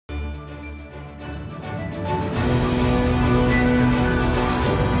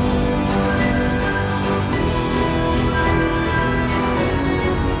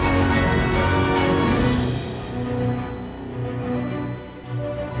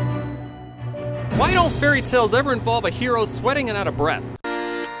Why don't fairy tales ever involve a hero sweating and out of breath?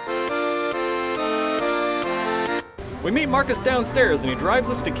 We meet Marcus downstairs and he drives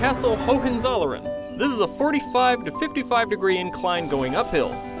us to Castle Hohenzollern. This is a 45 to 55 degree incline going uphill.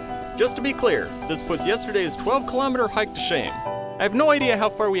 Just to be clear, this puts yesterday's 12-kilometer hike to shame. I have no idea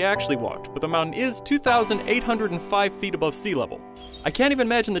how far we actually walked, but the mountain is 2,805 feet above sea level. I can't even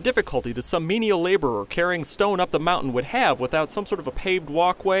imagine the difficulty that some menial laborer carrying stone up the mountain would have without some sort of a paved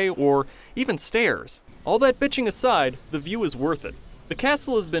walkway or even stairs. All that bitching aside, the view is worth it. The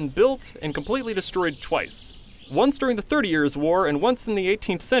castle has been built and completely destroyed twice. Once during the 30 Years' War and once in the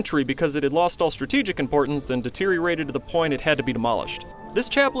 18th century because it had lost all strategic importance and deteriorated to the point it had to be demolished. This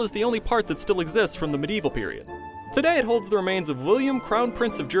chapel is the only part that still exists from the medieval period. Today it holds the remains of William, Crown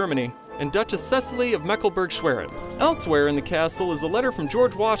Prince of Germany, and Duchess Cecily of Mecklenburg-Schwerin. Elsewhere in the castle is a letter from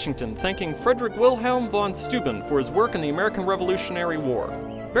George Washington thanking Frederick Wilhelm von Steuben for his work in the American Revolutionary War.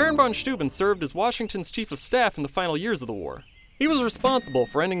 Baron von Steuben served as Washington's chief of staff in the final years of the war. He was responsible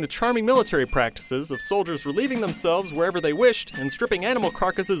for ending the charming military practices of soldiers relieving themselves wherever they wished and stripping animal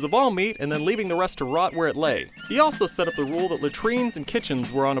carcasses of all meat and then leaving the rest to rot where it lay. He also set up the rule that latrines and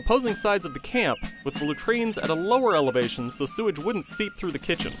kitchens were on opposing sides of the camp, with the latrines at a lower elevation so sewage wouldn't seep through the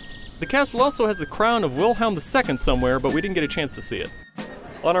kitchen. The castle also has the crown of Wilhelm II somewhere, but we didn't get a chance to see it.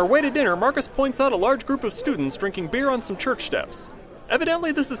 On our way to dinner, Marcus points out a large group of students drinking beer on some church steps.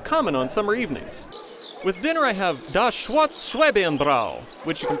 Evidently this is common on summer evenings. With dinner I have Das Schwarzschwabenbrau,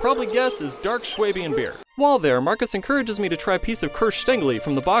 which you can probably guess is dark Schwabian beer. While there, Marcus encourages me to try a piece of Kirschstengeli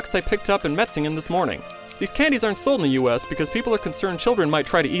from the box I picked up in Metzingen this morning. These candies aren't sold in the US because people are concerned children might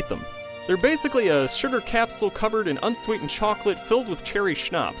try to eat them. They're basically a sugar capsule covered in unsweetened chocolate filled with cherry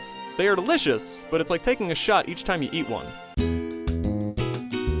schnapps. They are delicious, but it's like taking a shot each time you eat one.